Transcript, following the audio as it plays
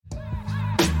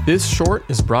This short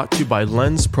is brought to you by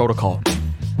Lens Protocol.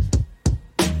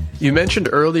 You mentioned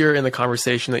earlier in the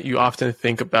conversation that you often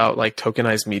think about like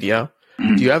tokenized media.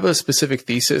 Do you have a specific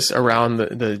thesis around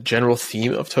the general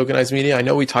theme of tokenized media? I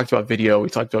know we talked about video, we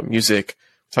talked about music,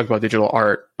 we talked about digital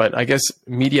art, but I guess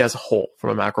media as a whole from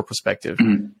a macro perspective.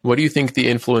 What do you think the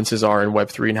influences are in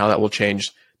Web3 and how that will change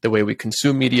the way we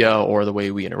consume media or the way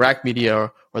we interact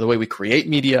media or the way we create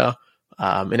media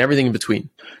and everything in between?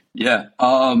 Yeah.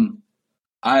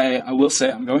 I will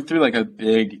say I'm going through like a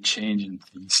big change in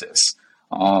thesis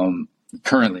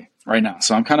currently right now.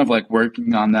 So I'm kind of like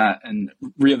working on that and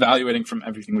reevaluating from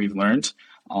everything we've learned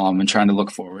and trying to look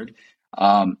forward.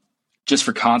 Just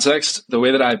for context, the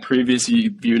way that I previously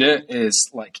viewed it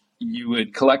is like you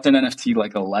would collect an NFT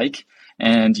like a like,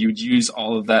 and you would use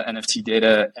all of that NFT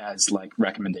data as like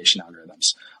recommendation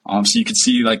algorithms. So you could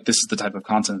see like this is the type of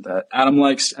content that Adam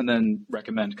likes and then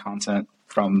recommend content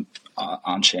from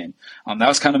on-chain. That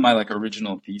was kind of my like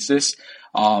original thesis.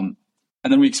 And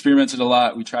then we experimented a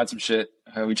lot. We tried some shit.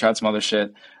 We tried some other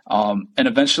shit. And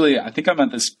eventually I think I'm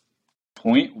at this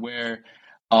point where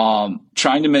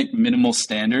trying to make minimal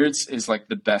standards is like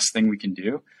the best thing we can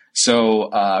do. So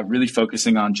really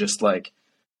focusing on just like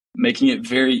making it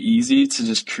very easy to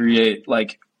just create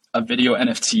like a video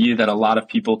NFT that a lot of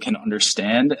people can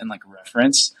understand and like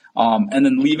reference. And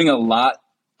then leaving a lot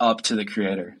up to the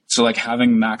creator. So like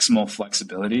having maximal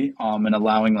flexibility and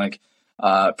allowing like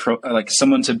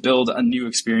someone to build a new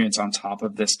experience on top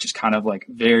of this just kind of like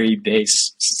very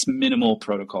base minimal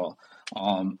protocol.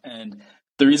 And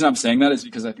the reason I'm saying that is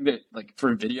because I think that like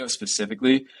for video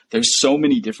specifically, there's so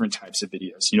many different types of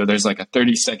videos. You know, there's like a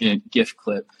 30-second GIF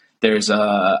clip, there's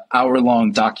a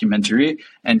hour-long documentary,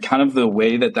 and kind of the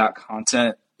way that that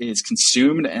content is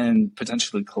consumed and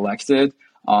potentially collected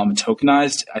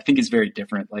tokenized, I think is very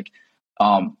different. Like,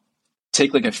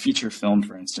 take like a feature film,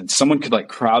 for instance. Someone could like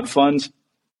crowdfund,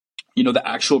 you know, the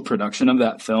actual production of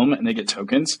that film, and they get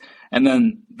tokens. And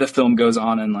then the film goes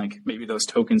on, and like maybe those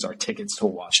tokens are tickets to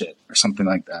watch it or something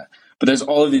like that. But there's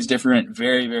all of these different,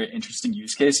 very, very interesting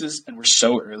use cases, and we're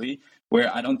so early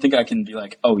where I don't think I can be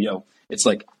like, oh, yo, it's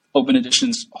like open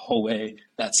editions whole way.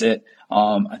 That's it.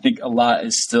 I think a lot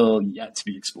is still yet to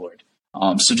be explored.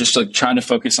 So just like trying to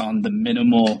focus on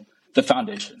the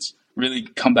foundations, really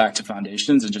come back to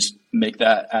foundations and just make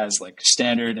that as like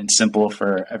standard and simple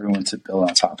for everyone to build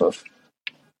on top of.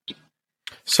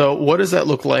 So what does that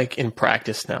look like in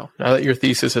practice now? Now that your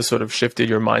thesis has sort of shifted,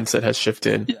 your mindset has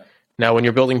shifted. Yeah. Now, when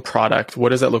you're building product, what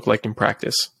does that look like in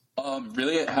practice?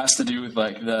 Really, it has to do with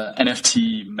like the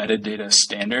NFT metadata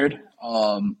standard.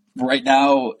 Right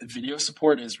now, video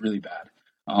support is really bad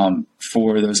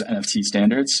for those NFT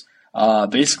standards.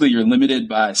 Basically, you're limited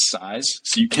by size,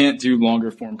 so you can't do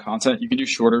longer form content. You can do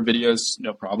shorter videos,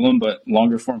 no problem, but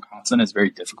longer form content is very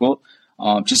difficult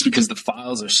just because the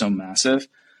files are so massive.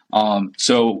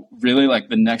 So really, like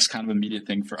the next kind of immediate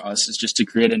thing for us is just to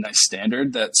create a nice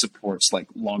standard that supports like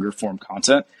longer form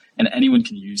content, and anyone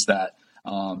can use that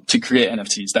to create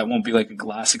NFTs. That won't be like a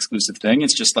Glass exclusive thing.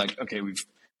 It's just like, okay, we've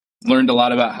learned a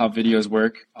lot about how videos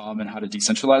work and how to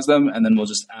decentralize them. And then we'll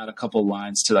just add a couple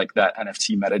lines to like that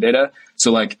NFT metadata.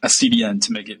 So like a CDN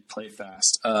to make it play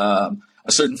fast, a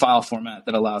certain file format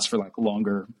that allows for like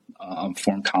longer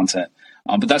form content.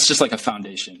 But that's just like a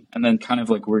foundation, and then kind of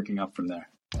like working up from there.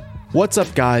 What's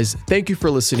up, guys? Thank you for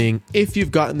listening. If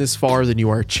you've gotten this far, then you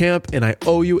are a champ, and I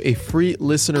owe you a free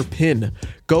listener pin.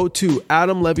 Go to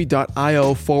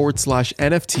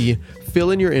adamlevy.io/NFT,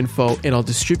 fill in your info, and I'll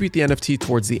distribute the NFT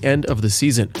towards the end of the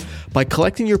season. By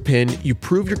collecting your pin, you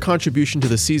prove your contribution to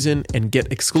the season and get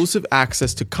exclusive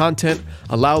access to content,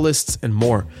 allow lists, and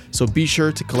more. So be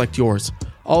sure to collect yours.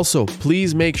 Also,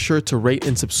 please make sure to rate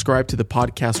and subscribe to the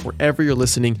podcast wherever you're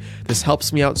listening. This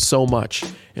helps me out so much.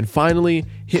 And finally,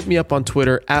 hit me up on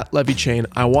Twitter @LevyChain.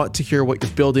 I want to hear what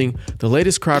you're building, the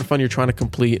latest crowdfund you're trying to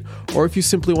complete, or if you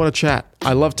simply want to chat.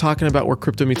 I love talking about where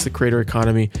crypto meets the creator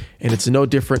economy, and it's no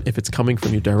different if it's coming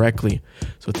from you directly.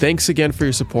 So thanks again for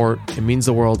your support. It means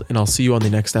the world, and I'll see you on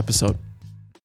the next episode.